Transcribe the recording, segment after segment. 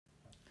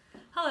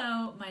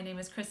Hello, my name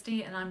is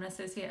Christy and I'm an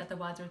associate at the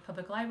Wadsworth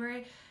Public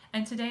Library,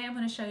 and today I'm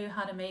going to show you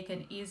how to make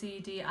an easy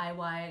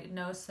DIY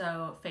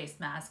no-sew face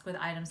mask with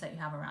items that you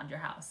have around your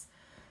house.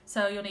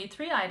 So you'll need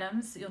 3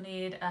 items. You'll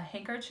need a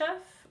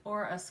handkerchief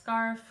or a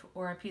scarf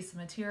or a piece of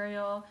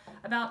material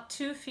about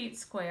 2 feet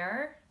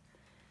square,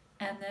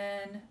 and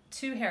then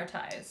 2 hair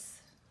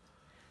ties.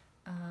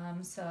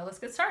 So let's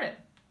get started.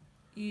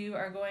 You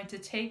are going to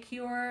take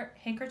your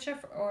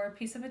handkerchief or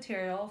piece of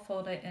material,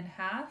 fold it in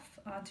half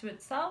onto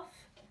itself,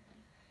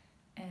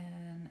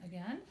 and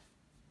again,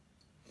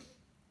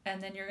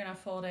 and then you're going to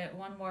fold it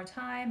one more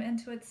time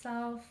into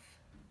itself,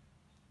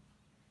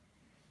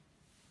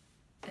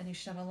 and you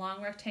should have a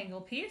long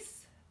rectangle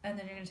piece, and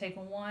then you're going to take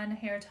one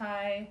hair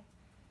tie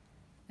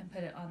and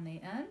put it on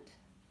the end,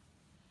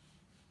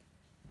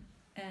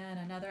 and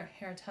another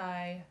hair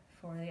tie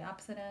for the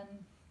opposite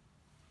end.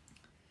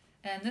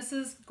 And this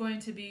is going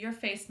to be your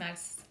face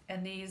mask,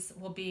 and these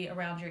will be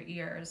around your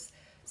ears,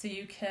 so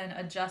you can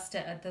adjust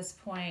it at this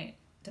point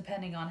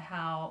depending on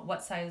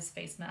what size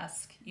face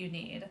mask you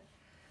need.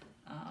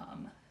 So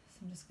I'm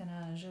just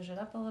gonna zhuzh it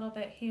up a little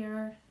bit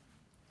here.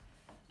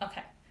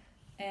 Okay,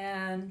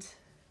 and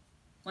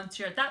once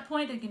you're at that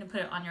point, you're gonna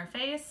put it on your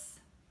face.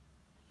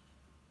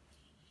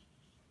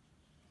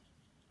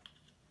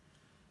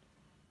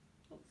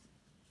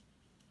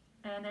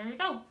 And there you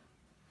go.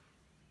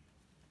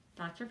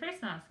 That's your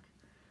face mask.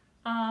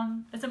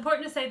 It's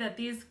important to say that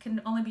these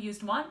can only be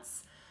used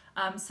once.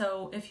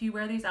 So if you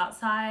wear these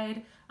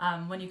outside,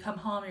 when you come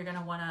home, you're going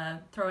to want to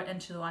throw it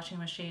into the washing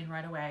machine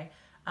right away.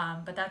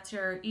 But that's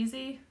your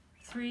easy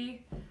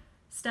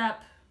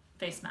 3-step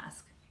face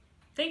mask.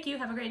 Thank you.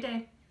 Have a great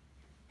day.